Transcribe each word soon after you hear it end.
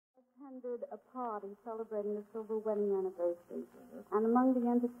attended a party celebrating the silver wedding anniversary. And among the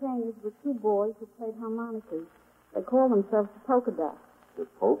entertainers were two boys who played harmonicas. They call themselves the Polka Dots. The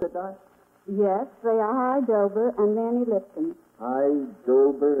Polka Dots? Yes, they are Dolber and Manny Lipkin.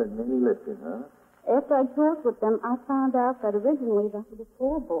 Dolber and Manny Lipkin, huh? After I talked with them, I found out that originally there were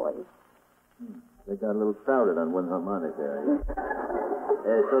four boys. They got a little crowded on one harmonica.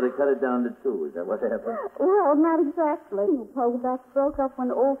 So they cut it down to two. Is that what happened? Well, not exactly. The Polka Dots broke up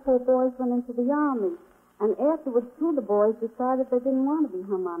when all four boys went into the army. And afterwards, two of the boys decided they didn't want to be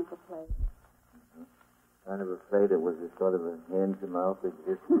harmonica players. Kind of afraid it was a sort of a hand-to-mouth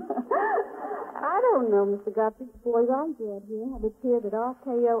existence. I don't know, Mr. Godfrey. The boys I had here have appeared at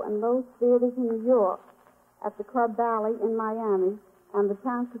RKO and Lowe's Theaters in New York, at the Club Valley in Miami, and the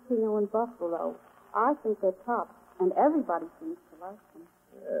Town Casino in Buffalo. I think they're tops, and everybody seems to like them.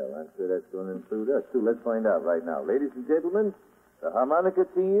 Well, I'm sure that's going to include us, too. Let's find out right now. Ladies and gentlemen, the harmonica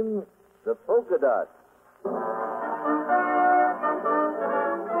team, the Polka Dots.